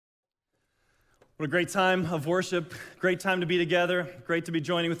What a great time of worship, great time to be together, great to be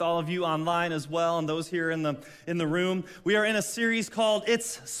joining with all of you online as well and those here in the room. We are in a series called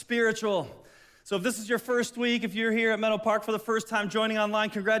It's Spiritual. So if this is your first week, if you're here at Meadow Park for the first time joining online,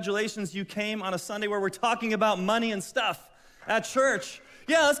 congratulations, you came on a Sunday where we're talking about money and stuff at church.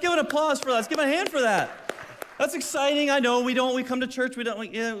 Yeah, let's give an applause for that. Let's give a hand for that. That's exciting. I know we come to church,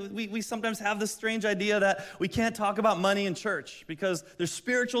 we sometimes have this strange idea that we can't talk about money in church because there's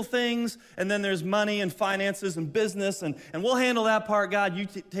spiritual things and then there's money and finances and business and we'll handle that part. God, you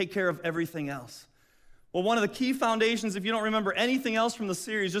take care of everything else. Well, one of the key foundations, if you don't remember anything else from the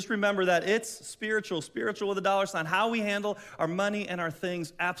series, just remember that it's spiritual with a dollar sign. How we handle our money and our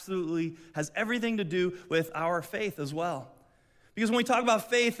things absolutely has everything to do with our faith as well. Because when we talk about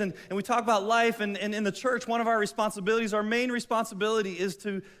faith and we talk about life and in the church, one of our responsibilities, our main responsibility is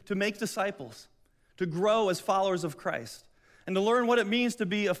to make disciples, to grow as followers of Christ, and to learn what it means to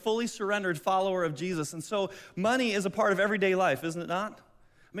be a fully surrendered follower of Jesus. And so money is a part of everyday life, isn't it not?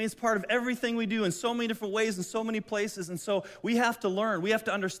 I mean, it's part of everything we do in so many different ways, in so many places. And so we have to learn, we have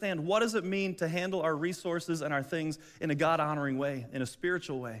to understand what does it mean to handle our resources and our things in a God-honoring way, in a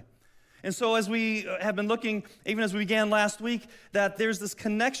spiritual way. And so as we have been looking, even as we began last week, that there's this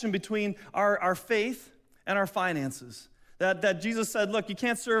connection between our faith and our finances. That Jesus said, look, you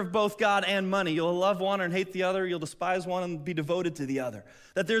can't serve both God and money. You'll love one and hate the other. You'll despise one and be devoted to the other.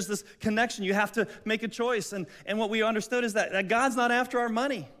 That there's this connection. You have to make a choice. And what we understood is that God's not after our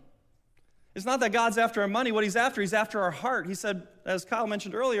money. It's not that God's after our money. What he's after our heart. He said, as Kyle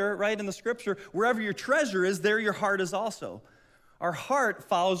mentioned earlier, right in the scripture, wherever your treasure is, there your heart is also. Our heart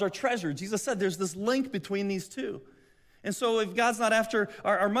follows our treasure. Jesus said there's this link between these two. And so if God's not after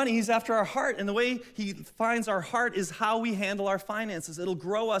our money, he's after our heart. And the way he finds our heart is how we handle our finances. It'll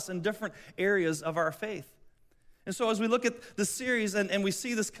grow us in different areas of our faith. And so as we look at the series and we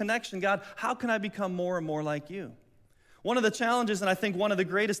see this connection, God, how can I become more and more like you? One of the challenges, and I think one of the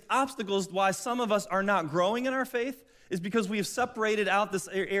greatest obstacles why some of us are not growing in our faith is because we have separated out this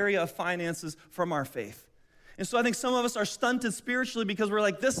area of finances from our faith. And so I think some of us are stunted spiritually because we're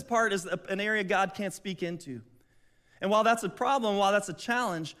like, this part is an area God can't speak into. And while that's a problem, while that's a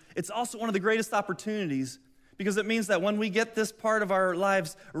challenge, it's also one of the greatest opportunities because it means that when we get this part of our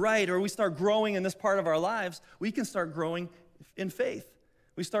lives right, or we start growing in this part of our lives, we can start growing in faith.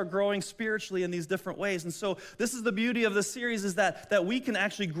 We start growing spiritually in these different ways. And so this is the beauty of this series is that we can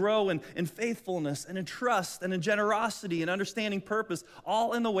actually grow in faithfulness and in trust and in generosity and understanding purpose,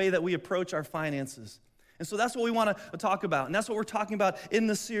 all in the way that we approach our finances. And so that's what we want to talk about. And that's what we're talking about in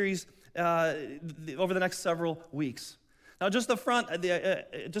this series over the next several weeks. Now, just up front,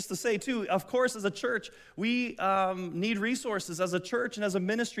 just to say, too, of course, as a church, we need resources as a church and as a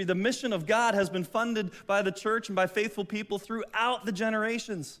ministry. The mission of God has been funded by the church and by faithful people throughout the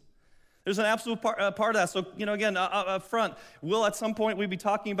generations. There's an absolute part of that. So, again, up front, will at some point we be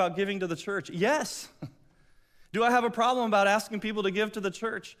talking about giving to the church? Yes. Do I have a problem about asking people to give to the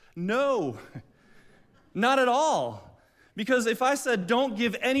church? No. Not at all. Because if I said don't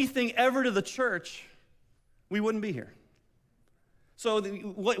give anything ever to the church, we wouldn't be here. So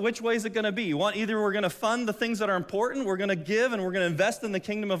which way is it going to be? Either we're going to fund the things that are important, we're going to give and we're going to invest in the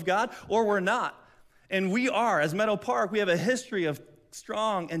kingdom of God, or we're not. And we are, as Meadow Park, we have a history of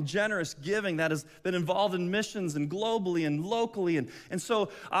strong and generous giving that has been involved in missions and globally and locally. And so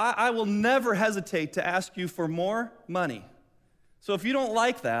I will never hesitate to ask you for more money. So if you don't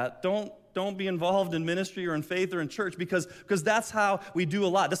like that, don't be involved in ministry or in faith or in church because that's how we do a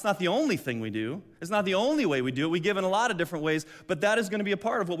lot. That's not the only thing we do. It's not the only way we do it. We give in a lot of different ways, but that is going to be a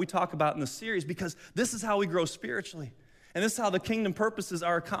part of what we talk about in this series because this is how we grow spiritually. And this is how the kingdom purposes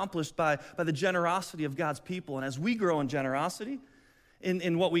are accomplished by the generosity of God's people. And as we grow in generosity,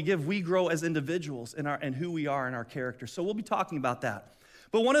 in what we give, we grow as individuals in who we are in our character. So we'll be talking about that.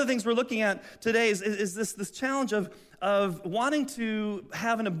 But one of the things we're looking at today is this challenge of wanting to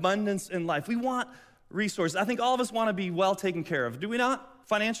have an abundance in life. We want resources. I think all of us want to be well taken care of. Do we not,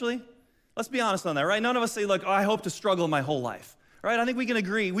 financially? Let's be honest on that, right? None of us say, look, I hope to struggle my whole life, right? I think we can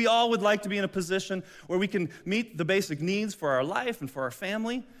agree. We all would like to be in a position where we can meet the basic needs for our life and for our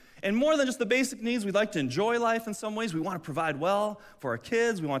family. And more than just the basic needs, we'd like to enjoy life in some ways. We want to provide well for our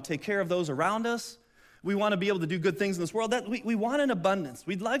kids. We want to take care of those around us. We want to be able to do good things in this world. We want an abundance.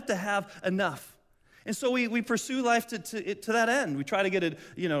 We'd like to have enough. And so we pursue life to that end. We try to get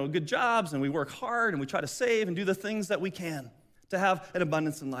good jobs, and we work hard, and we try to save and do the things that we can to have an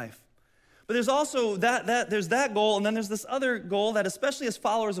abundance in life. But there's also there's that goal, and then there's this other goal that, especially as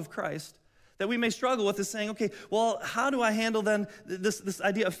followers of Christ, that we may struggle with is saying, okay, well, how do I handle then this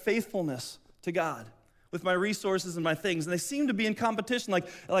idea of faithfulness to God? with my resources and my things. And they seem to be in competition,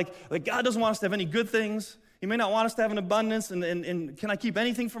 like God doesn't want us to have any good things. He may not want us to have an abundance, and can I keep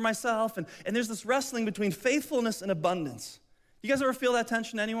anything for myself? And there's this wrestling between faithfulness and abundance. You guys ever feel that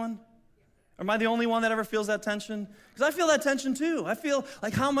tension, anyone? Or am I the only one that ever feels that tension? Because I feel that tension too. I feel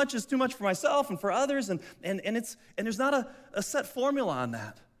like how much is too much for myself and for others, and there's not a set formula on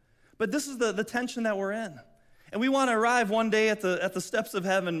that. But this is the tension that we're in. And we want to arrive one day at the steps of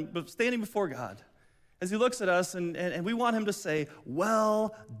heaven, but standing before God, as he looks at us, and we want him to say,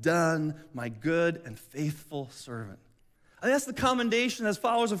 "Well done, my good and faithful servant." I think that's the commendation as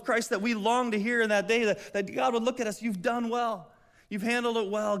followers of Christ that we long to hear in that day, that God would look at us, "You've done well. You've handled it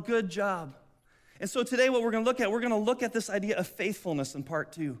well. Good job." And so today what we're going to look at this idea of faithfulness in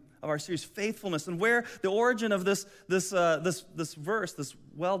part 2 of our series, faithfulness, and where the origin of this verse, this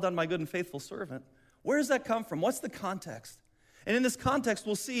 "well done, my good and faithful servant," where does that come from? What's the context? And in this context,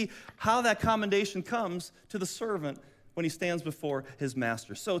 we'll see how that commendation comes to the servant when he stands before his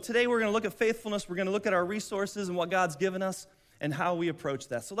master. So today we're going to look at faithfulness. We're going to look at our resources and what God's given us and how we approach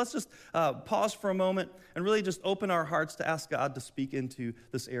that. So let's just pause for a moment and really just open our hearts to ask God to speak into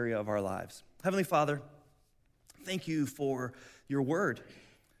this area of our lives. Heavenly Father, thank you for your word.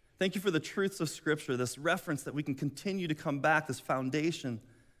 Thank you for the truths of Scripture, this reference that we can continue to come back, this foundation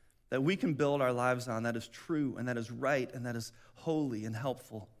that we can build our lives on that is true and that is right and that is holy and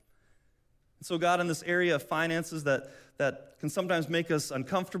helpful. And so God, in this area of finances that can sometimes make us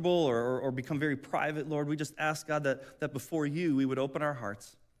uncomfortable or become very private, Lord, we just ask, God, that before you we would open our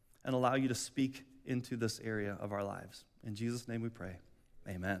hearts and allow you to speak into this area of our lives. In Jesus' name we pray,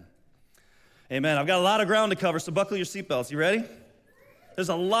 amen. Amen. I've got a lot of ground to cover, so buckle your seatbelts. You ready? There's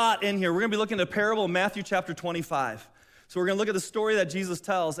a lot in here. We're going to be looking at a parable in Matthew chapter 25. So we're going to look at the story that Jesus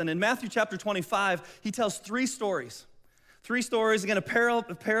tells. And in Matthew chapter 25, he tells 3 stories. 3 stories. Again, a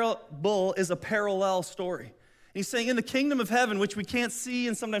parable is a parallel story. And he's saying in the kingdom of heaven, which we can't see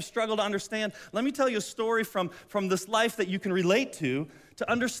and sometimes struggle to understand, let me tell you a story from this life that you can relate to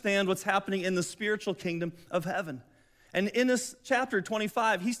understand what's happening in the spiritual kingdom of heaven. And in this chapter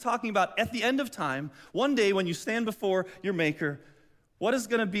 25, he's talking about at the end of time, one day when you stand before your Maker, what is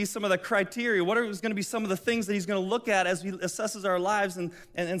going to be some of the criteria? What is going to be some of the things that he's going to look at as he assesses our lives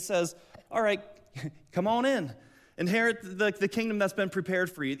and says, all right, come on in. Inherit the kingdom that's been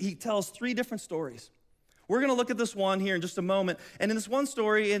prepared for you. He tells 3 different stories. We're going to look at this one here in just a moment. And in this one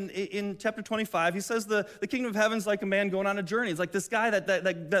story in chapter 25, he says the kingdom of heaven is like a man going on a journey. It's like this guy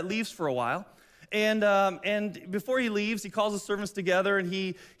that leaves for a while. And before he leaves, he calls his servants together and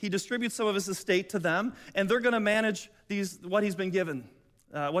he distributes some of his estate to them, and they're going to manage what he's been given,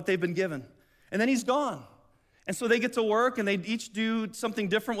 what they've been given. And then he's gone. And so they get to work and they each do something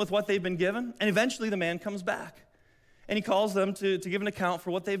different with what they've been given, and eventually the man comes back. And he calls them to give an account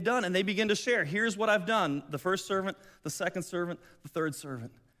for what they've done, and they begin to share. Here's what I've done, the first servant, the second servant, the third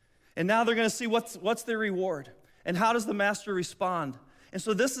servant. And now they're going to see what's their reward, and how does the master respond. And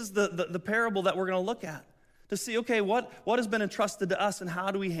so this is the parable that we're going to look at to see, okay, what has been entrusted to us and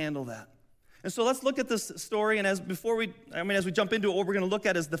how do we handle that? And so let's look at this story, and as we jump into it, what we're going to look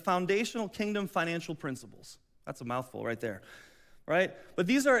at is the foundational kingdom financial principles. That's a mouthful right there, right?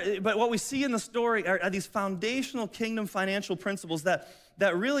 But what we see in the story are these foundational kingdom financial principles that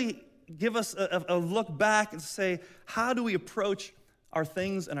really give us a look back and say, how do we approach our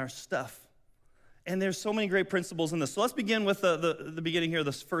things and our stuff? And there's so many great principles in this. So let's begin with the beginning here,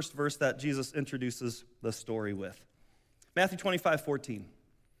 this first verse that Jesus introduces the story with. Matthew 25:14.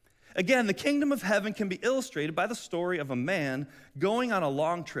 Again, the kingdom of heaven can be illustrated by the story of a man going on a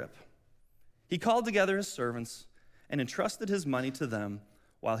long trip. He called together his servants and entrusted his money to them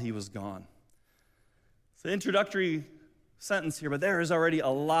while he was gone. It's an introductory sentence here, but there is already a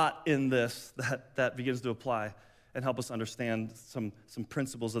lot in this that begins to apply and help us understand some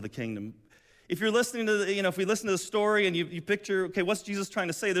principles of the kingdom. If you're listening to, if we listen to the story and you picture, okay, what's Jesus trying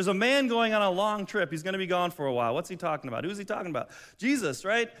to say? There's a man going on a long trip. He's going to be gone for a while. What's he talking about? Who's he talking about? Jesus,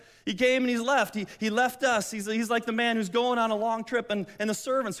 right? He came and he's left. He left us. He's like the man who's going on a long trip. And the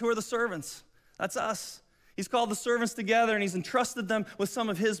servants, who are the servants? That's us. He's called the servants together and he's entrusted them with some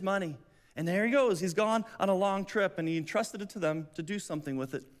of his money. And there he goes. He's gone on a long trip and he entrusted it to them to do something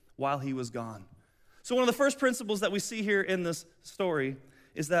with it while he was gone. So one of the first principles that we see here in this story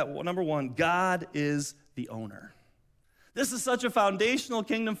is that, number one, God is the owner. This is such a foundational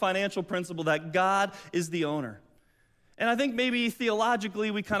kingdom financial principle that God is the owner. And I think maybe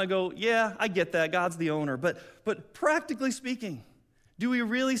theologically we kind of go, yeah, I get that, God's the owner. But practically speaking, do we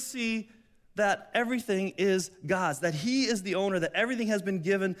really see that everything is God's, that he is the owner, that everything has been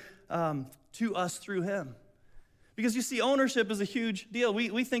given to us through him? Because you see, ownership is a huge deal.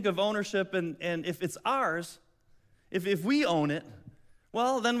 We think of ownership, and if it's ours, if we own it,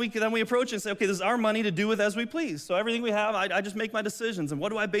 well, then we approach it and say, okay, this is our money to do with as we please. So everything we have, I just make my decisions. And what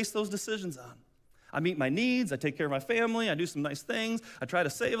do I base those decisions on? I meet my needs. I take care of my family. I do some nice things. I try to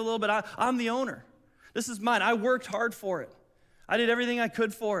save a little bit. I'm the owner. This is mine. I worked hard for it. I did everything I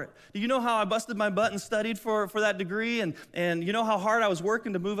could for it. Do you know how I busted my butt and studied for that degree? And you know how hard I was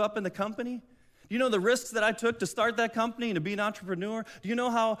working to move up in the company? Do you know the risks that I took to start that company and to be an entrepreneur? Do you know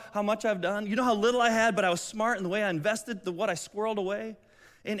how much I've done? You know how little I had, but I was smart in the way I invested, what I squirreled away?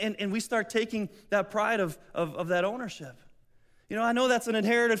 And we start taking that pride of that ownership. You know, I know that's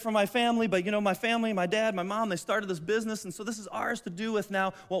inherited from my family, but you know, my family, my dad, my mom, they started this business, and so this is ours to do with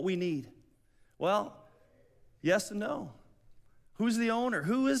now what we need. Well, yes and no. Who's the owner?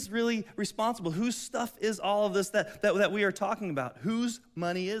 Who is really responsible? Whose stuff is all of this that we are talking about? Whose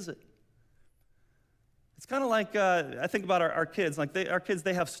money is it? It's kind of like, I think about our kids. Like our kids,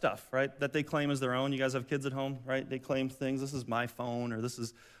 they have stuff, right, that they claim as their own. You guys have kids at home, right? They claim things. This is my phone, or this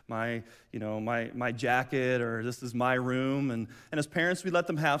is my, my jacket, or this is my room. And as parents, we let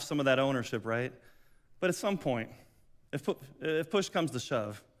them have some of that ownership, right? But at some point, if push comes to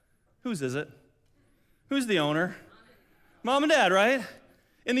shove, whose is it? Who's the owner? Mom and dad, right?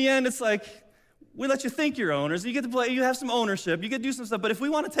 In the end, it's like, we let you think you're owners. You get to play, you have some ownership, you get to do some stuff. But if we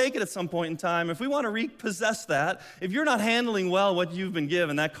want to take it at some point in time, if we want to repossess that, if you're not handling well what you've been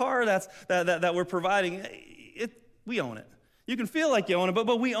given, that car that we're providing, we own it. You can feel like you own it,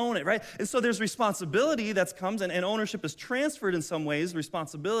 but we own it, right? And so there's responsibility that comes, and ownership is transferred in some ways,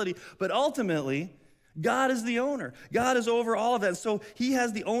 responsibility. But ultimately, God is the owner. God is over all of that. And so he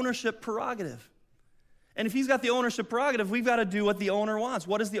has the ownership prerogative. And if he's got the ownership prerogative, we've got to do what the owner wants.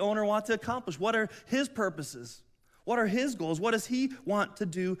 What does the owner want to accomplish? What are his purposes? What are his goals? What does he want to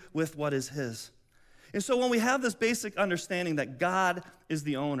do with what is his? And so when we have this basic understanding that God is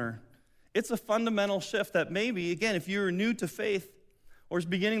the owner, it's a fundamental shift that maybe, again, if you're new to faith or is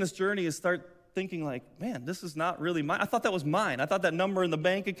beginning this journey, is start thinking like, man, this is not really mine. I thought that was mine. I thought that number in the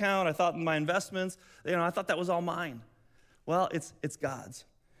bank account, I thought in my investments, I thought that was all mine. Well, it's God's.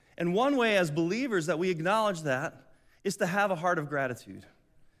 And one way as believers that we acknowledge that is to have a heart of gratitude,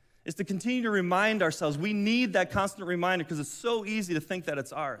 is to continue to remind ourselves. We need that constant reminder because it's so easy to think that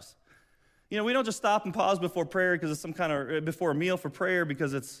it's ours. You know, we don't just stop and pause before prayer because it's some kind of, before a meal for prayer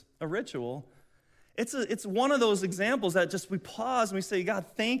because it's a ritual. It's one of those examples that just we pause and we say, God,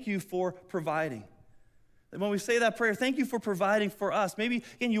 thank you for providing. And when we say that prayer, thank you for providing for us. Maybe,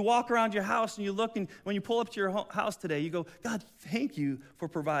 again, you walk around your house and you look, and when you pull up to your house today, you go, God, thank you for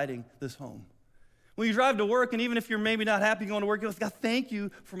providing this home. When you drive to work, and even if you're maybe not happy going to work, you go, God, thank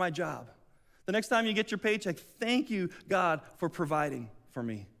you for my job. The next time you get your paycheck, thank you, God, for providing for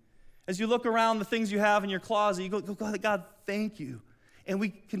me. As you look around the things you have in your closet, you go, God, thank you. And we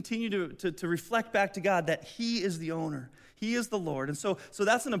continue to reflect back to God that he is the owner. He is the Lord. And so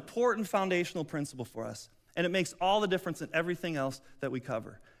that's an important foundational principle for us. And it makes all the difference in everything else that we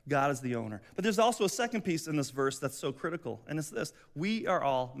cover. God is the owner. But there's also a second piece in this verse that's so critical, and it's this. We are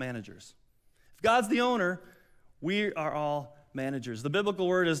all managers. If God's the owner, we are all managers. The biblical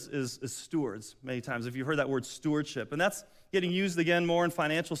word is stewards many times, if you've heard that word stewardship. And that's getting used again more in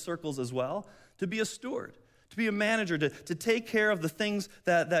financial circles as well, to be a steward, to be a manager, to take care of the things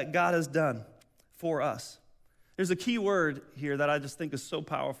that God has done for us. There's a key word here that I just think is so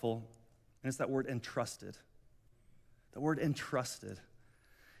powerful, and it's that word entrusted. The word entrusted.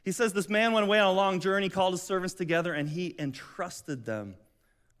 He says this man went away on a long journey, called his servants together, and he entrusted them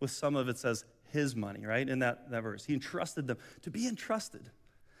with some of it says his money, right? In that verse. He entrusted them. To be entrusted.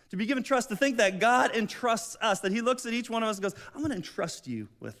 To be given trust. To think that God entrusts us. That he looks at each one of us and goes, I'm going to entrust you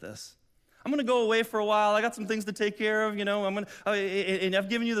with this. I'm going to go away for a while. I got some things to take care of, and I've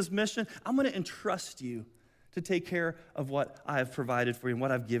given you this mission. I'm going to entrust you to take care of what I have provided for you and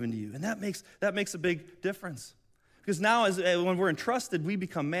what I've given to you. And that makes a big difference. Because now when we're entrusted, we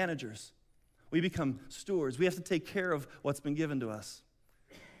become managers. We become stewards. We have to take care of what's been given to us.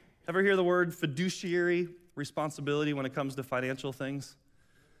 Ever hear the word fiduciary responsibility when it comes to financial things?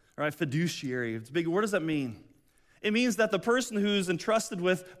 All right, fiduciary. It's big. What does that mean? It means that the person who's entrusted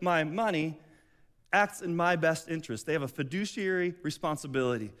with my money acts in my best interest. They have a fiduciary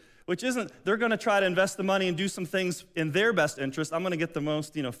responsibility, which isn't they're going to try to invest the money and do some things in their best interest. I'm going to get the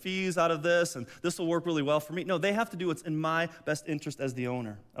most, fees out of this, and this will work really well for me. No, they have to do what's in my best interest as the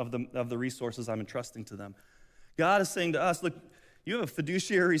owner of the resources I'm entrusting to them. God is saying to us, look, you have a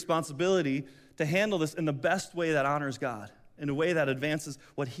fiduciary responsibility to handle this in the best way that honors God, in a way that advances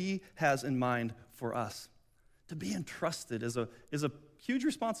what he has in mind for us. To be entrusted is a huge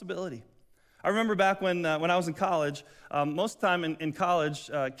responsibility. I remember back when I was in college, most of the time in college,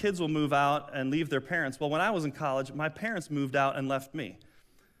 kids will move out and leave their parents. Well, when I was in college, my parents moved out and left me.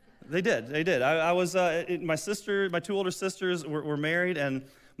 They did. I was, my two older sisters were married, and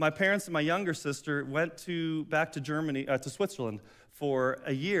my parents and my younger sister went back to Germany, to Switzerland for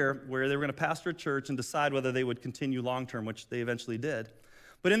a year where they were going to pastor a church and decide whether they would continue long-term, which they eventually did.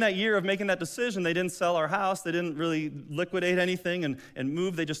 But in that year of making that decision, they didn't sell our house. They didn't really liquidate anything and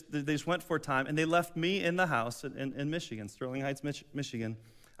move. They just went for a time, and they left me in the house in Michigan, Sterling Heights, Michigan,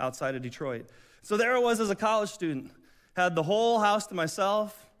 outside of Detroit. So there I was as a college student. Had the whole house to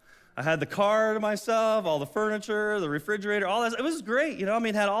myself. I had the car to myself, all the furniture, the refrigerator, all that. It was great,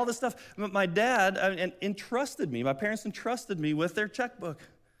 had all this stuff. But my dad entrusted me. My parents entrusted me with their checkbook.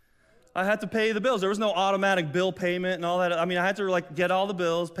 I had to pay the bills. There was no automatic bill payment and all that. I had to get all the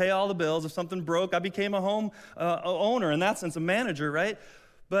bills, pay all the bills. If something broke, I became a home owner, in that sense, a manager, right?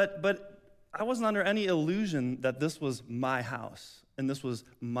 But I wasn't under any illusion that this was my house and this was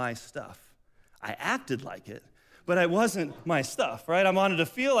my stuff. I acted like it, but it wasn't my stuff, right? I wanted to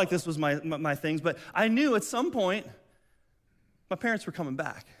feel like this was my things, but I knew at some point my parents were coming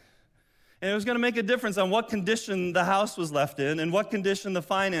back. And it was going to make a difference on what condition the house was left in and what condition the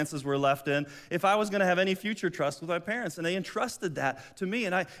finances were left in if I was going to have any future trust with my parents. And they entrusted that to me.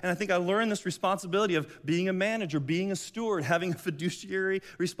 And I think I learned this responsibility of being a manager, being a steward, having a fiduciary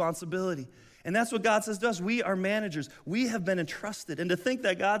responsibility. And that's what God says to us. We are managers. We have been entrusted. And to think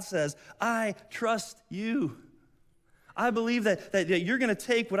that God says, I trust you. I believe that you're going to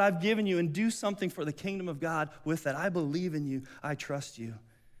take what I've given you and do something for the kingdom of God with that. I believe in you. I trust you.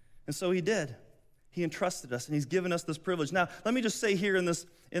 And so he did. He entrusted us, and he's given us this privilege. Now, let me just say here in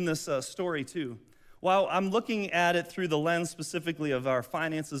this story, too, while I'm looking at it through the lens specifically of our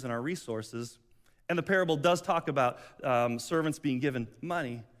finances and our resources, and the parable does talk about servants being given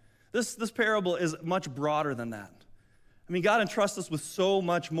money, this parable is much broader than that. God entrusts us with so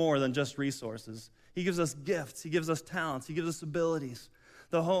much more than just resources. He gives us gifts. He gives us talents. He gives us abilities.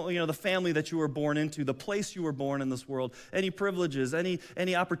 The whole, the family that you were born into, the place you were born in this world, any privileges,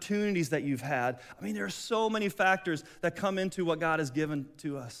 any opportunities that you've had. There are so many factors that come into what God has given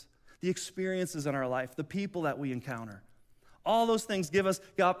to us. The experiences in our life, the people that we encounter. All those things give us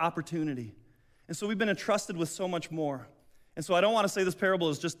God opportunity. And so we've been entrusted with so much more. And so I don't want to say this parable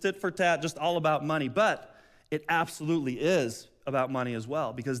is just tit for tat, just all about money, but it absolutely is about money as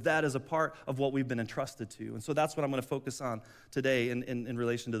well, because that is a part of what we've been entrusted to. And so that's what I'm going to focus on today in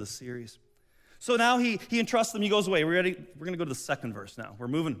relation to the series. So now he entrusts them, he goes away. We're ready? We're going to go to the second verse now.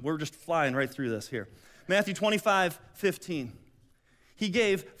 We're just flying right through this here. Matthew 25:15. He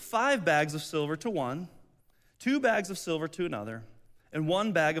gave 5 bags of silver to one, 2 bags of silver to another, and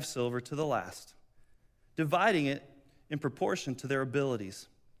 1 bag of silver to the last, dividing it in proportion to their abilities.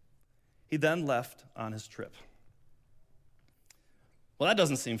 He then left on his trip. Well, that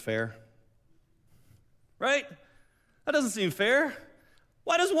doesn't seem fair, right? That doesn't seem fair.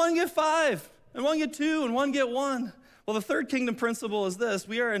 Why does one get 5, and one get 2, and one get 1? Well, the third kingdom principle is this: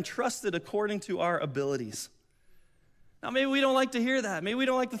 we are entrusted according to our abilities. Now, maybe we don't like to hear that. Maybe we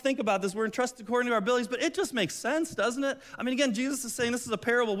don't like to think about this. We're entrusted according to our abilities, but it just makes sense, doesn't it? Again, Jesus is saying this is a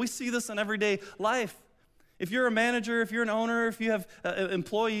parable. We see this in everyday life. If you're a manager, if you're an owner, if you have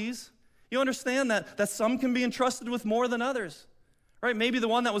employees, you understand that some can be entrusted with more than others. Right? Maybe the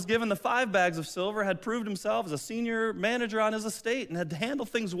one that was given the 5 bags of silver had proved himself as a senior manager on his estate and had handled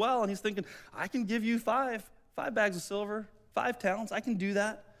things well, and he's thinking, I can give you 5 bags of silver, 5 talents, I can do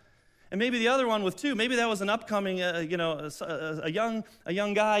that. And maybe the other one with 2, maybe that was an upcoming, a young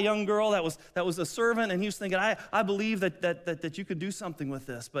guy, young girl that was a servant, and he was thinking, I believe that you could do something with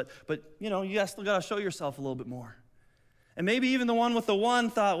this, but you still got to show yourself a little bit more. And maybe even the one with the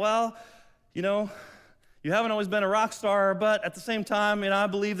 1 thought, well, you haven't always been a rock star, but at the same time, I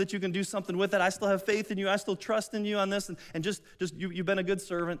believe that you can do something with it. I still have faith in you. I still trust in you on this, and just you've been a good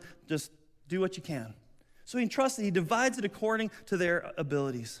servant. Just do what you can. So he entrusts it. He divides it according to their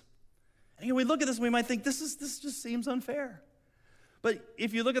abilities. And we look at this and we might think, this just seems unfair. But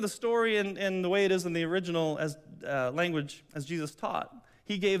if you look at the story and the way it is in the original language as Jesus taught,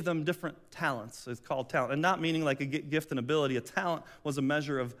 he gave them different talents. It's called talent, and not meaning like a gift and ability. A talent was a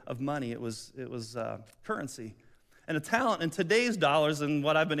measure of money. It was currency. And a talent in today's dollars, and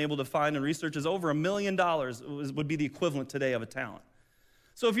what I've been able to find and research, is over $1 million would be the equivalent today of a talent.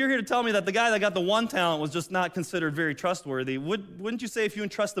 So if you're here to tell me that the guy that got the 1 talent was just not considered very trustworthy, wouldn't you say if you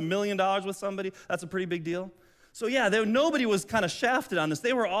entrust $1 million with somebody, that's a pretty big deal? So yeah, nobody was kind of shafted on this.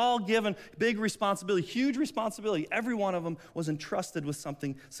 They were all given big responsibility, huge responsibility. Every one of them was entrusted with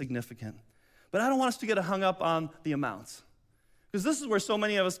something significant. But I don't want us to get hung up on the amounts. Because this is where so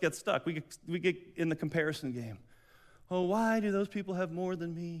many of us get stuck. We get in the comparison game. Oh, why do those people have more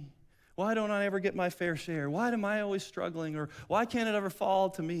than me? Why don't I ever get my fair share? Why am I always struggling? Or why can't it ever fall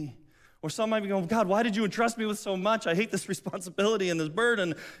to me? Or some might be going, God, why did you entrust me with so much? I hate this responsibility and this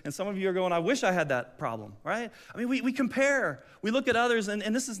burden. And some of you are going, I wish I had that problem, right? I mean, we compare. We look at others,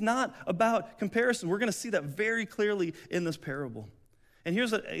 and this is not about comparison. We're going to see that very clearly in this parable. And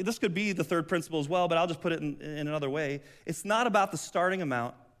this could be the third principle as well, but I'll just put it in another way. It's not about the starting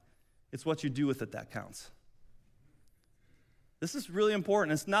amount. It's what you do with it that counts. This is really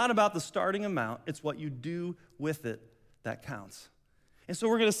important. It's not about the starting amount. It's what you do with it that counts. And so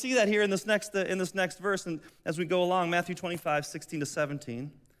we're going to see that here in this next verse, and as we go along, Matthew 25, 16 to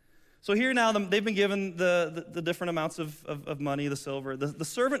 17. So here now, they've been given the different amounts of money, the silver. The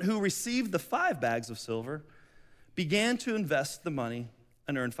servant who received the 5 bags of silver began to invest the money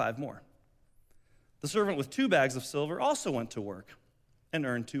and earned 5 more. The servant with 2 bags of silver also went to work and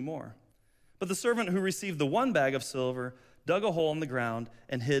earned 2 more. But the servant who received the 1 bag of silver dug a hole in the ground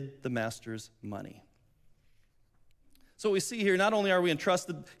and hid the master's money. So what we see here, not only are we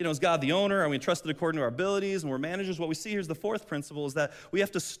entrusted, is God the owner, are we entrusted according to our abilities, and we're managers, what we see here is the fourth principle is that we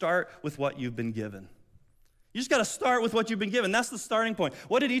have to start with what you've been given. You just got to start with what you've been given. That's the starting point.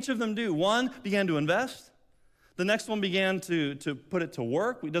 What did each of them do? One began to invest. The next one began to put it to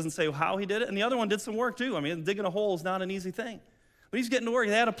work. It doesn't say how he did it. And the other one did some work too. I mean, digging a hole is not an easy thing. But he's getting to work.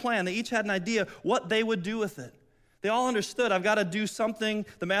 They had a plan. They each had an idea what they would do with it. They all understood, I've got to do something.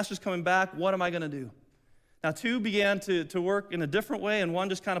 The master's coming back. What am I going to do? Now, 2 began to work in a different way, and 1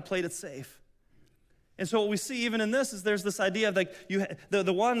 just kind of played it safe. And so what we see even in this is there's this idea of like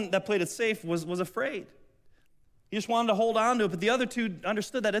the one that played it safe was afraid. He just wanted to hold on to it, but the other 2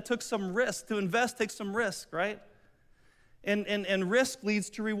 understood that it took some risk. To invest takes some risk, right? And risk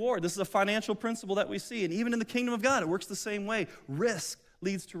leads to reward. This is a financial principle that we see. And even in the kingdom of God, it works the same way. Risk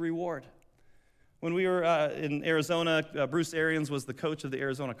leads to reward. When we were in Arizona, Bruce Arians was the coach of the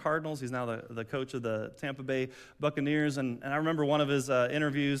Arizona Cardinals. He's now the coach of the Tampa Bay Buccaneers. And I remember one of his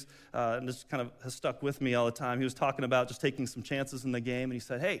interviews, and this kind of has stuck with me all the time. He was talking about just taking some chances in the game. And he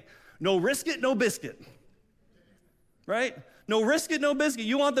said, hey, no risk it, no biscuit. Right? No risk it, no biscuit.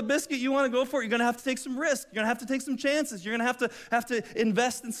 You want the biscuit, you want to go for it, you're going to have to take some risk. You're going to have to take some chances. You're going to have to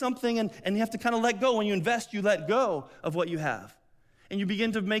invest in something, and you have to kind of let go. When you invest, you let go of what you have. And you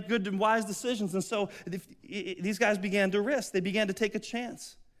begin to make good and wise decisions. And so these guys began to risk. They began to take a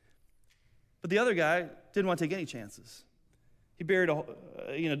chance. But the other guy didn't want to take any chances. He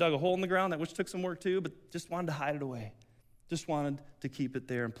dug a hole in the ground, which took some work too, but just wanted to hide it away. Just wanted to keep it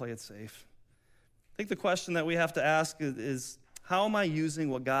there and play it safe. I think the question that we have to ask is, how am I using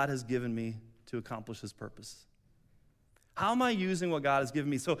what God has given me to accomplish his purpose? How am I using what God has given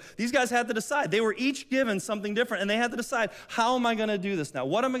me? So these guys had to decide. They were each given something different, and they had to decide, how am I going to do this now?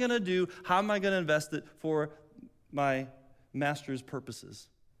 What am I going to do? How am I going to invest it for my master's purposes?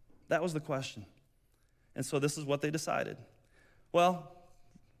 That was the question. And so this is what they decided. Well,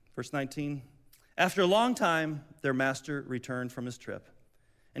 verse 19, after a long time, their master returned from his trip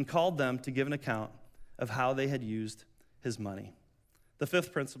and called them to give an account of how they had used his money. The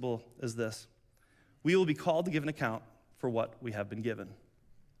fifth principle is this: we will be called to give an account for what we have been given.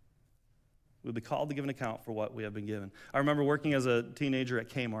 We'll be called to give an account for what we have been given. I remember working as a teenager at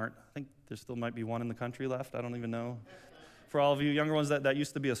Kmart. I think there still might be one in the country left. I don't even know. For all of you younger ones, that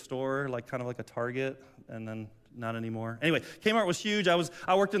used to be a store, kind of like a Target, and then not anymore. Anyway, Kmart was huge. I was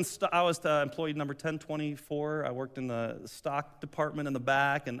employee number 1024. I worked in the stock department in the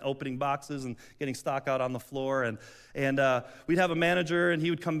back and opening boxes and getting stock out on the floor. And we'd have a manager, and he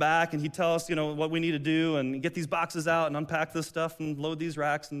would come back and he'd tell us, what we need to do and get these boxes out and unpack this stuff and load these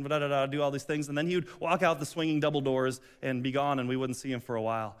racks and do all these things. And then he would walk out the swinging double doors and be gone, and we wouldn't see him for a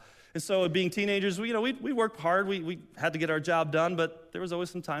while. And so being teenagers, we worked hard. We had to get our job done, but there was always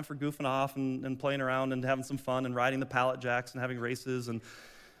some time for goofing off and playing around and having some fun and riding the pallet jacks and having races and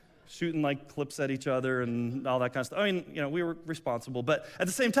shooting clips at each other and all that kind of stuff. I mean, we were responsible. But at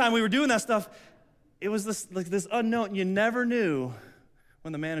the same time we were doing that stuff, it was this unknown. You never knew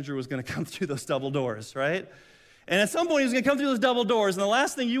when the manager was going to come through those double doors, right? And at some point he was going to come through those double doors, and the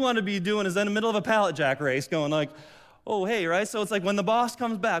last thing you want to be doing is in the middle of a pallet jack race going oh, hey, right? So it's like when the boss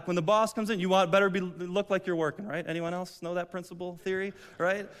comes back, when the boss comes in, you better look like you're working, right? Anyone else know that principle theory,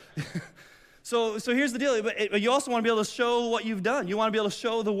 right? So here's the deal. But you also want to be able to show what you've done. You want to be able to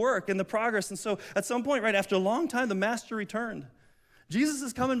show the work and the progress. And so at some point, right, after a long time, the master returned. Jesus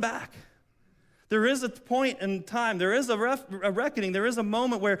is coming back. There is a point in time. There is a reckoning. There is a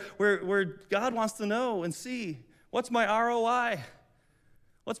moment where God wants to know and see, what's my ROI?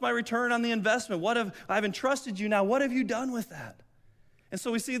 What's my return on the investment? I've entrusted you now. What have you done with that? And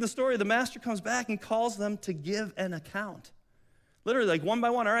so we see the story. The master comes back and calls them to give an account. Literally, like one by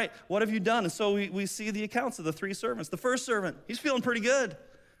one. All right, what have you done? And so we see the accounts of the three servants. The first servant, he's feeling pretty good.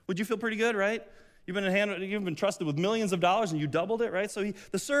 Would you feel pretty good, right? You've been trusted with millions of dollars and you doubled it, right? So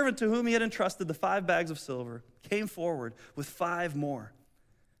the servant to whom he had entrusted the 5 bags of silver came forward with 5 more.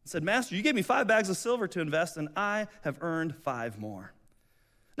 And said, Master, you gave me 5 bags of silver to invest, and I have earned 5 more.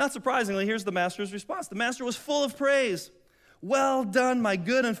 Not surprisingly, here's the master's response. The master was full of praise. Well done, my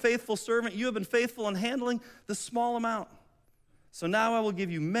good and faithful servant. You have been faithful in handling the small amount. So now I will give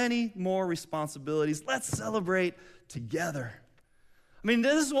you many more responsibilities. Let's celebrate together. I mean,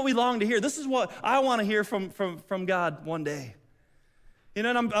 this is what we long to hear. This is what I want to hear from God one day. You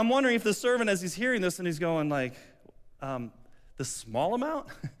know, and I'm wondering if the servant, as he's hearing this, and he's going like, the small amount?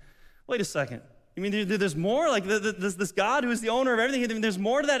 Wait a second. You mean there's more? Like this God who is the owner of everything, there's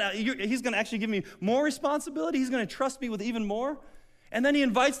more to that? He's going to actually give me more responsibility? He's going to trust me with even more? And then he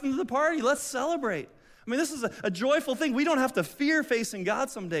invites them to the party. Let's celebrate. I mean, this is a joyful thing. We don't have to fear facing God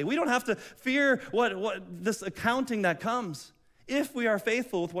someday. We don't have to fear what this accounting that comes if we are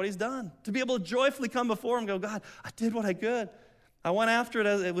faithful with what he's done. To be able to joyfully come before him and go, God, I did what I could. I went after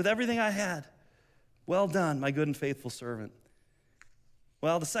it with everything I had. Well done, my good and faithful servant.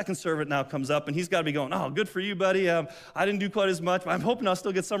 Well, the second servant now comes up, and he's got to be going, oh, good for you, buddy. I didn't do quite as much, but I'm hoping I'll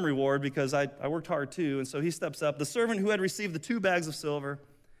still get some reward because I worked hard too. And so he steps up. The servant who had received the 2 bags of silver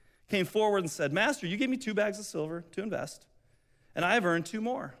came forward and said, Master, you gave me 2 bags of silver to invest, and I have earned 2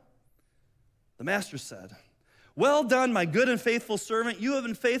 more. The master said, well done, my good and faithful servant. You have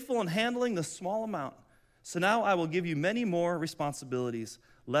been faithful in handling the small amount. So now I will give you many more responsibilities.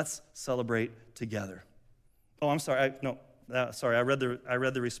 Let's celebrate together. Oh, I'm sorry. I read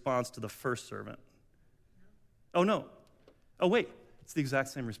the response to the first servant. Oh, no. Oh, wait. It's the exact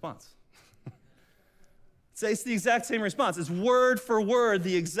same response. It's the exact same response. It's word for word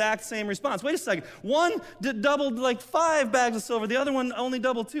the exact same response. Wait a second. One doubled like 5 bags of silver. The other one only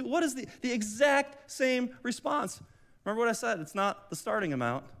doubled 2. What is the exact same response? Remember what I said? It's not the starting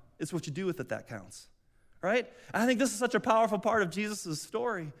amount. It's what you do with it that counts. Right? And I think this is such a powerful part of Jesus'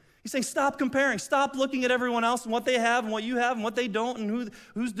 story. He's saying, stop comparing. Stop looking at everyone else and what they have and what you have and what they don't and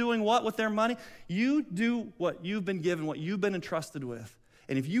who's doing what with their money. You do what you've been given, what you've been entrusted with.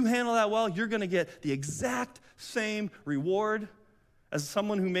 And if you handle that well, you're going to get the exact same reward as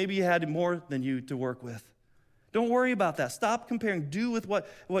someone who maybe had more than you to work with. Don't worry about that. Stop comparing. Do with what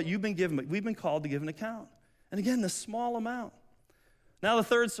you've been given. We've been called to give an account. And again, the small amount. Now the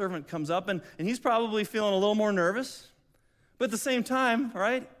third servant comes up, and he's probably feeling a little more nervous. But at the same time,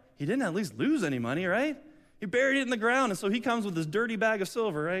 right, he didn't at least lose any money, right? He buried it in the ground, and so he comes with this dirty bag of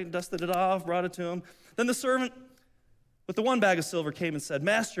silver, right? Dusted it off, brought it to him. Then the servant with the 1 bag of silver came and said,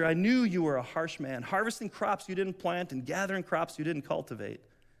 Master, I knew you were a harsh man, harvesting crops you didn't plant and gathering crops you didn't cultivate.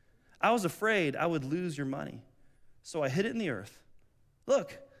 I was afraid I would lose your money, so I hid it in the earth.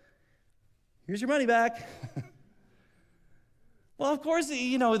 Look, here's your money back. Well, of course,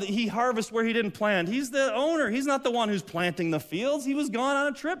 he harvests where he didn't plant. He's the owner. He's not the one who's planting the fields. He was gone on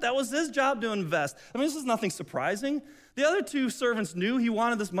a trip. That was his job to invest. I mean, this is nothing surprising. The other 2 servants knew he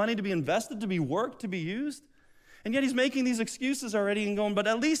wanted this money to be invested, to be worked, to be used. And yet he's making these excuses already and going, but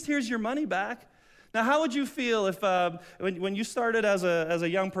at least here's your money back. Now, how would you feel if when you started as a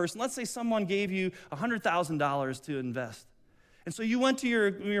young person, let's say someone gave you $100,000 to invest. And so you went to your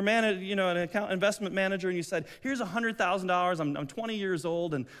an account investment manager, and you said, here's $100,000. I'm 20 years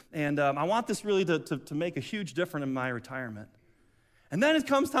old, and I want this really to make a huge difference in my retirement. And then it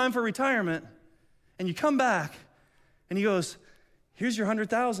comes time for retirement, and you come back, and he goes, here's your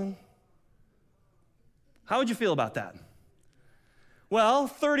 $100,000. How would you feel about that? Well,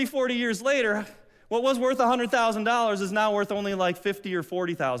 30, 40 years later, what was worth $100,000 is now worth only like $50,000 or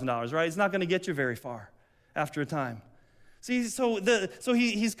 $40,000, right? It's not going to get you very far after a time. See, so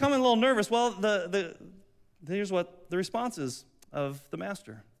he's coming a little nervous. Well, here's what the response is of the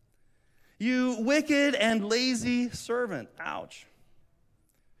master. You wicked and lazy servant. Ouch.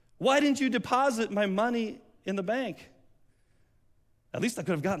 Why didn't you deposit my money in the bank? At least I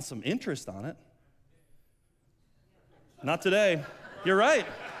could have gotten some interest on it. Not today. You're right.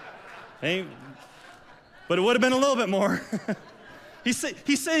 But it would have been a little bit more. He's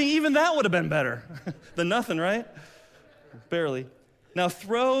saying even that would have been better than nothing, right? Barely. Now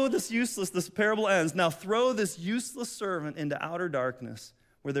this parable ends. Now throw this useless servant into outer darkness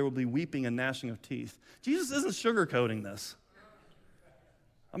where there will be weeping and gnashing of teeth. Jesus isn't sugarcoating this.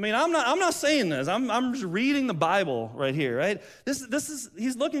 I mean, I'm not saying this. I'm just reading the Bible right here, right?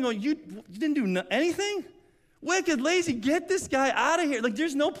 He's looking going, you didn't do anything? Wicked, lazy, get this guy out of here. Like,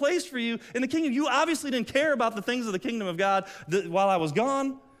 there's no place for you in the kingdom. You obviously didn't care about the things of the kingdom of God while I was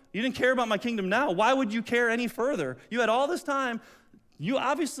gone. You didn't care about my kingdom now. Why would you care any further? You had all this time. You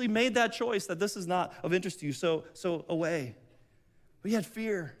obviously made that choice that this is not of interest to you, so away. We had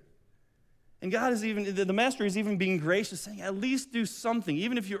fear. And God is even, the master is even being gracious, saying, at least do something.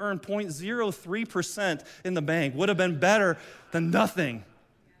 Even if you earn 0.03% in the bank, would have been better than nothing.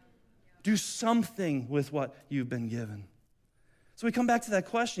 Do something with what you've been given. So we come back to that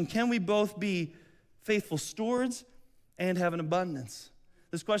question, can we both be faithful stewards and have an abundance?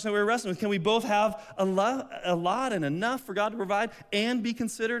 This question that we're wrestling with, can we both have a lot and enough for God to provide and be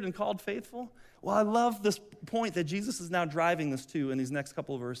considered and called faithful? Well, I love this point that Jesus is now driving this to in these next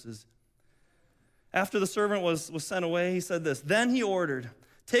couple of verses. After the servant was sent away, he said this, then he ordered,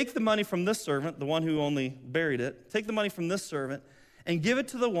 take the money from this servant, the one who only buried it, take the money from this servant and give it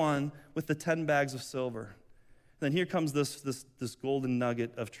to the one with the 10 bags of silver. Then here comes this golden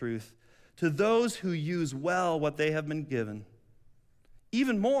nugget of truth. To those who use well what they have been given,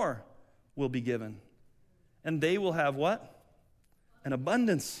 even more will be given. And they will have what? An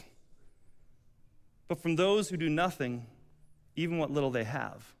abundance. But from those who do nothing, even what little they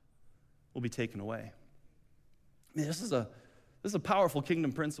have will be taken away. I mean, this is a powerful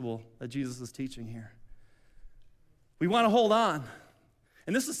kingdom principle that Jesus is teaching here. We want to hold on.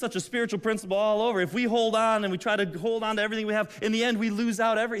 And this is such a spiritual principle all over. If we hold on and we try to hold on to everything we have, in the end, we lose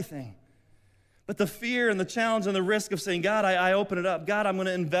out everything. But the fear and the challenge and the risk of saying, God, I open it up. God, I'm going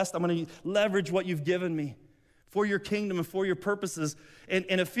to invest. I'm going to leverage what you've given me for your kingdom and for your purposes. And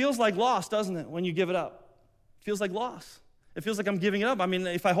it feels like loss, doesn't it, when you give it up? It feels like loss. It feels like I'm giving it up. I mean,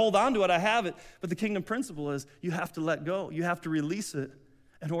 if I hold on to it, I have it. But the kingdom principle is you have to let go. You have to release it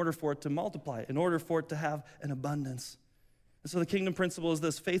in order for it to multiply, in order for it to have an abundance. And so the kingdom principle is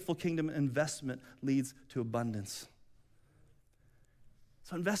this: faithful kingdom investment leads to abundance.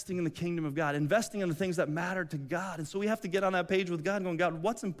 So investing in the kingdom of God, investing in the things that matter to God. And so we have to get on that page with God going, God,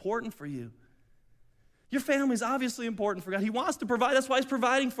 what's important for you? Your family is obviously important for God. He wants to provide. That's why he's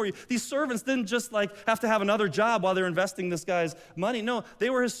providing for you. These servants didn't just have to have another job while they're investing this guy's money. No,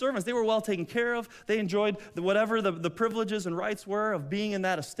 they were his servants. They were well taken care of. They enjoyed whatever the privileges and rights were of being in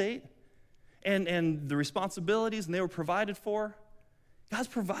that estate. And the responsibilities, and they were provided for. God's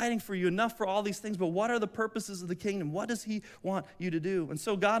providing for you enough for all these things, but what are the purposes of the kingdom? What does he want you to do? And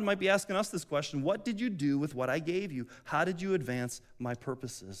so God might be asking us this question: what did you do with what I gave you? How did you advance my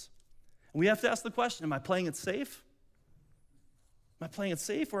purposes? And we have to ask the question, am I playing it safe? Am I playing it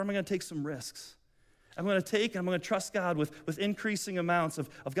safe, or am I going to take some risks? I'm going to trust God with increasing amounts of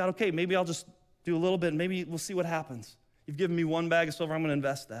God, okay, maybe I'll just do a little bit, and maybe we'll see what happens. You've given me 1 bag of silver, I'm going to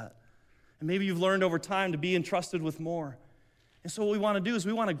invest that. And maybe you've learned over time to be entrusted with more. And so what we want to do is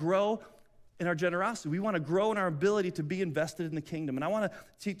we want to grow in our generosity. We want to grow in our ability to be invested in the kingdom. And I want to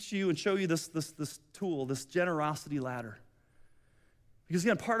teach you and show you this tool, this generosity ladder. Because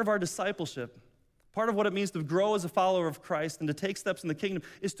again, part of our discipleship, part of what it means to grow as a follower of Christ and to take steps in the kingdom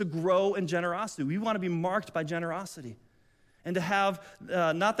is to grow in generosity. We want to be marked by generosity. And to have,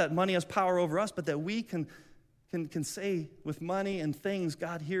 not that money has power over us, but that we can say with money and things,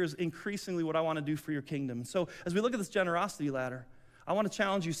 God, here's increasingly what I want to do for your kingdom. And so as we look at this generosity ladder, I want to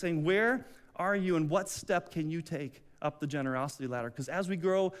challenge you saying, where are you and what step can you take up the generosity ladder? Because as we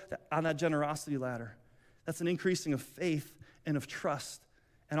grow on that generosity ladder, that's an increasing of faith and of trust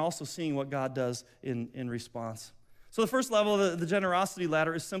and also seeing what God does in response. So the first level of the generosity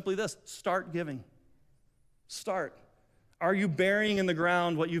ladder is simply this: start giving. Start. Are you burying in the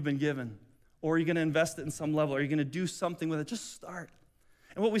ground what you've been given? Or are you going to invest it in some level? Are you going to do something with it? Just start.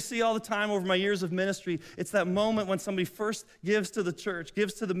 And what we see all the time over my years of ministry, it's that moment when somebody first gives to the church,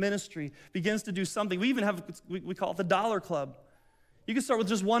 gives to the ministry, begins to do something. We even have, we call it the Dollar Club. You can start with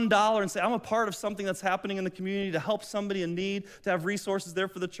just $1 and say, I'm a part of something that's happening in the community to help somebody in need, to have resources there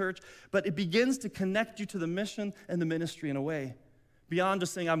for the church. But it begins to connect you to the mission and the ministry in a way. Beyond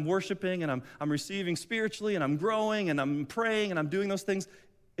just saying I'm worshiping and I'm receiving spiritually and I'm growing and I'm praying and I'm doing those things.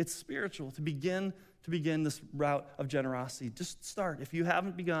 It's spiritual to begin this route of generosity. Just start. If you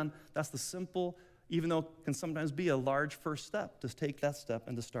haven't begun, that's the simple, even though it can sometimes be a large first step, to take that step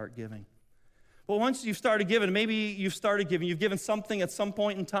and to start giving. But once you've started giving, maybe you've started giving, you've given something at some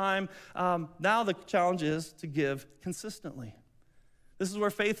point in time, now the challenge is to give consistently. This is where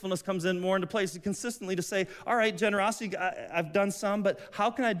faithfulness comes in more into place, consistently to say, all right, generosity, I've done some, but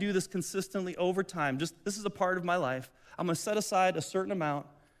how can I do this consistently over time? This is a part of my life. I'm going to set aside a certain amount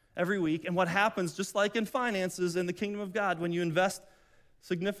every week. And what happens, just like in finances in the kingdom of God, when you invest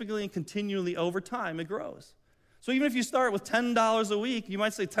significantly and continually over time, it grows. So even if you start with $10 a week, you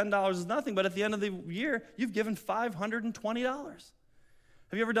might say $10 is nothing, but at the end of the year, you've given $520.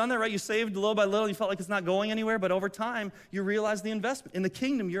 Have you ever done that, right? You saved little by little, you felt like it's not going anywhere, but over time, you realize the investment. In the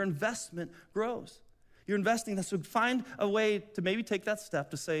kingdom, your investment grows. You're investing that, so find a way to maybe take that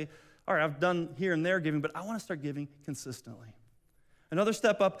step to say, all right, I've done here and there giving, but I want to start giving consistently. Another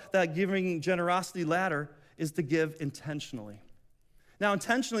step up that giving generosity ladder is to give intentionally. Now,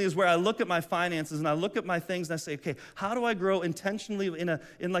 intentionally is where I look at my finances and I look at my things and I say, okay, how do I grow intentionally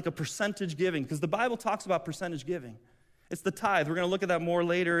in like a percentage giving? Because the Bible talks about percentage giving. It's the tithe. We're going to look at that more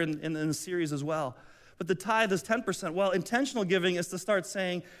later in the series as well. But the tithe is 10%. Well, intentional giving is to start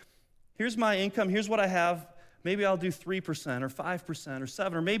saying, here's my income, here's what I have. Maybe I'll do 3% or 5% or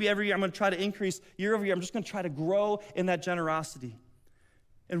 7%, or maybe every year I'm going to try to increase year over year. I'm just going to try to grow in that generosity.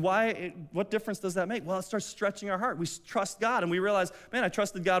 And what difference does that make? Well, it starts stretching our heart. We trust God, and we realize, man, I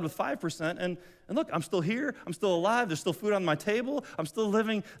trusted God with 5%, and look, I'm still here. I'm still alive. There's still food on my table. I'm still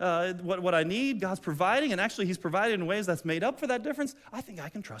living what I need. God's providing, and actually he's provided in ways that's made up for that difference. I think I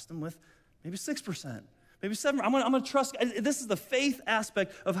can trust him with maybe 6%, maybe 7%. I'm going to trust. This is the faith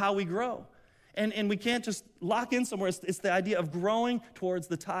aspect of how we grow. And we can't just lock in somewhere. It's the idea of growing towards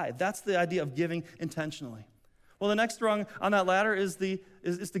the tithe. That's the idea of giving intentionally. Well, the next rung on that ladder is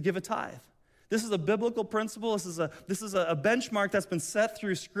to give a tithe. This is a biblical principle. This is a benchmark that's been set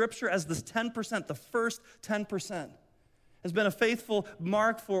through Scripture as this 10%, the first 10%. Has been a faithful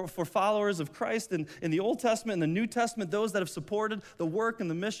mark for followers of Christ in the Old Testament and the New Testament, those that have supported the work and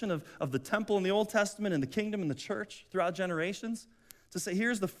the mission of the temple in the Old Testament and the kingdom and the church throughout generations. To say,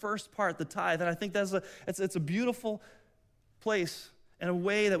 here's the first part, the tithe. And I think it's a beautiful place and a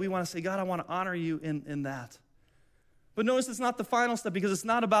way that we want to say, God, I want to honor you in that. But notice it's not the final step, because it's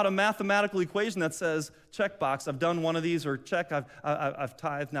not about a mathematical equation that says, check box, I've done one of these, or check, I've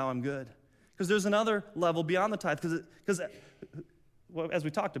tithed, now I'm good. Because there's another level beyond the tithe, because as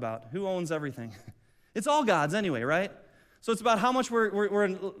we talked about, who owns everything? It's all God's anyway, right? So it's about how much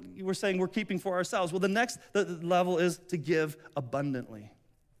we're saying we're keeping for ourselves. Well, the level is to give abundantly.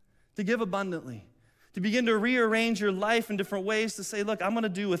 To give abundantly. To begin to rearrange your life in different ways, to say, look, I'm going to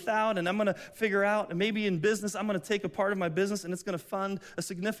do without, and I'm going to figure out, and maybe in business, I'm going to take a part of my business, and it's going to fund a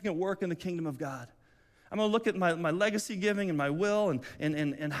significant work in the kingdom of God. I'm going to look at my legacy giving and my will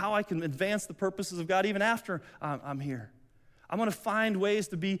and how I can advance the purposes of God even after I'm here. I'm going to find ways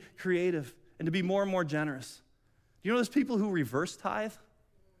to be creative and to be more and more generous. Do you know there's people who reverse tithe?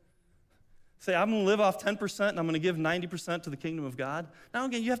 Say, I'm going to live off 10% and I'm going to give 90% to the kingdom of God. Now,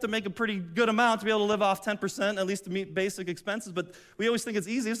 again, you have to make a pretty good amount to be able to live off 10%, at least to meet basic expenses, but we always think it's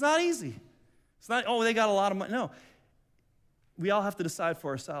easy. It's not easy. It's not, oh, they got a lot of money. No. We all have to decide for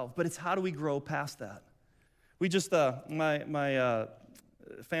ourselves, but it's how do we grow past that? We just, my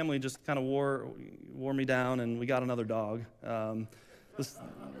family just kind of wore me down, and we got another dog just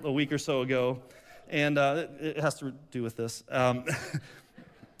a week or so ago, and it has to do with this.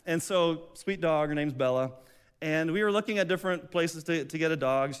 And so, sweet dog, her name's Bella, and we were looking at different places to get a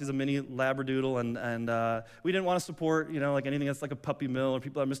dog. She's a mini Labradoodle, and we didn't want to support, like anything that's like a puppy mill or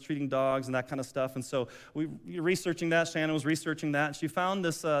people that are mistreating dogs and that kind of stuff. And so we were researching that. Shannon was researching that. And she found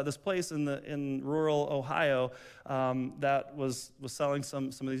this place in rural Ohio that was selling some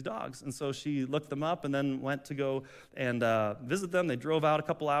of these dogs. And so she looked them up and then went to go and visit them. They drove out a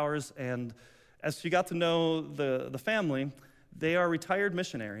couple hours, and as she got to know the family, they are retired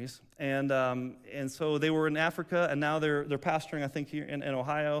missionaries, and so they were in Africa, and now they're pastoring, I think, here in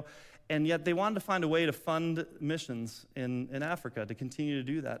Ohio, and yet they wanted to find a way to fund missions in Africa to continue to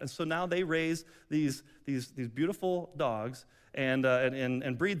do that. And so now they raise these beautiful dogs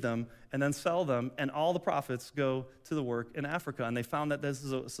and breed them and then sell them, and all the profits go to the work in Africa. And they found that this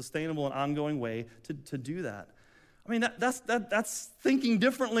is a sustainable and ongoing way to do that. I mean, that's thinking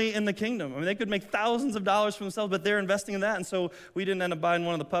differently in the kingdom. I mean, they could make thousands of dollars for themselves, but they're investing in that. And so we didn't end up buying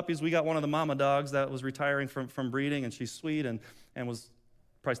one of the puppies. We got one of the mama dogs that was retiring from breeding, and she's sweet and was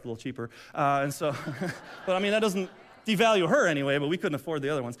priced a little cheaper. And so, but I mean, that doesn't devalue her anyway, but we couldn't afford the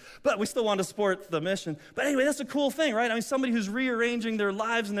other ones. But we still wanted to support the mission. But anyway, that's a cool thing, right? I mean, somebody who's rearranging their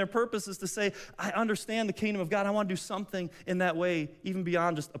lives and their purposes to say, I understand the kingdom of God. I want to do something in that way, even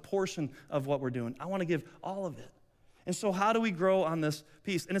beyond just a portion of what we're doing. I want to give all of it. And so how do we grow on this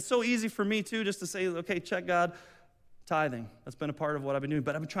piece? And it's so easy for me, too, just to say, okay, check God, tithing. That's been a part of what I've been doing.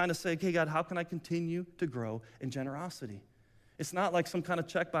 But I'm trying to say, okay, God, how can I continue to grow in generosity? It's not like some kind of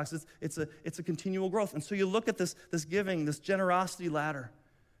checkbox. It's a continual growth. And so you look at this giving, this generosity ladder.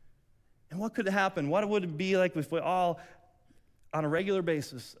 And what could happen? What would it be like if we all, on a regular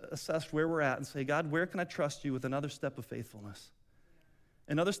basis, assessed where we're at and say, God, where can I trust you with another step of faithfulness?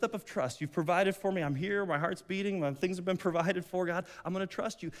 Another step of trust. You've provided for me. I'm here. My heart's beating. My things have been provided for, God. I'm going to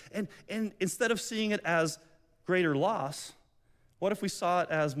trust you. And instead of seeing it as greater loss, what if we saw it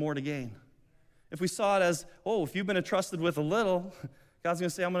as more to gain? If we saw it as, oh, if you've been entrusted with a little, God's going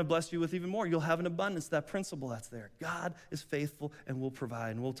to say, I'm going to bless you with even more. You'll have an abundance, that principle that's there. God is faithful and will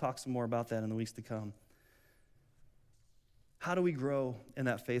provide. And we'll talk some more about that in the weeks to come. How do we grow in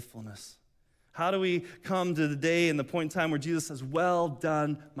that faithfulness? How do we come to the day and the point in time where Jesus says, well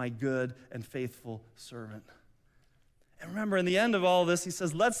done, my good and faithful servant? And remember, in the end of all this, he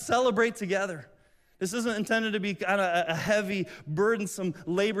says, let's celebrate together. This isn't intended to be kind of a heavy, burdensome,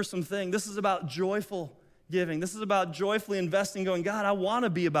 laborsome thing. This is about joyful giving. This is about joyfully investing, going, God, I want to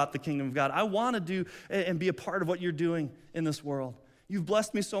be about the kingdom of God. I want to do and be a part of what you're doing in this world. You've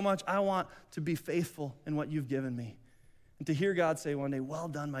blessed me so much. I want to be faithful in what you've given me. And to hear God say one day, well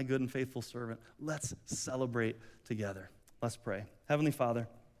done, my good and faithful servant. Let's celebrate together. Let's pray. Heavenly Father,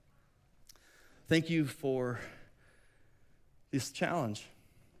 thank you for this challenge.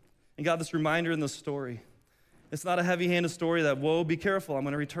 And God, this reminder in the story. It's not a heavy-handed story that, whoa, be careful, I'm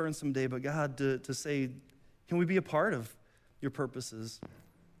going to return someday. But God, to say, can we be a part of your purposes?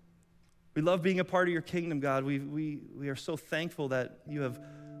 We love being a part of your kingdom, God. We are so thankful that you have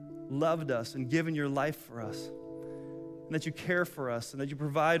loved us and given your life for us. And that you care for us, and that you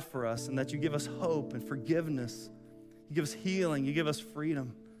provide for us, and that you give us hope and forgiveness. You give us healing, you give us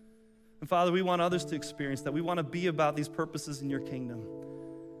freedom. And Father, we want others to experience that. We want to be about these purposes in your kingdom.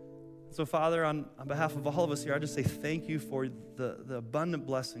 So Father, on behalf of all of us here, I just say thank you for the abundant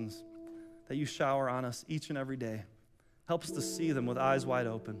blessings that you shower on us each and every day. Help us to see them with eyes wide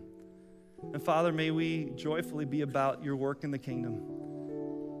open. And Father, may we joyfully be about your work in the kingdom,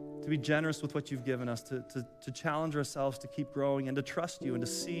 to be generous with what you've given us, to challenge ourselves to keep growing and to trust you and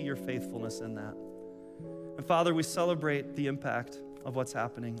to see your faithfulness in that. And Father, we celebrate the impact of what's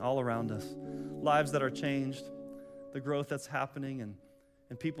happening all around us, lives that are changed, the growth that's happening,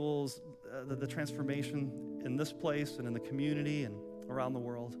 and people's, the transformation in this place and in the community and around the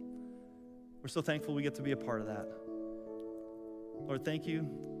world. We're so thankful we get to be a part of that. Lord, thank you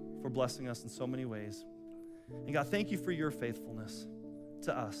for blessing us in so many ways. And God, thank you for your faithfulness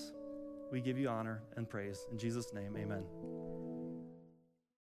to us. We give you honor and praise. In Jesus' name, amen.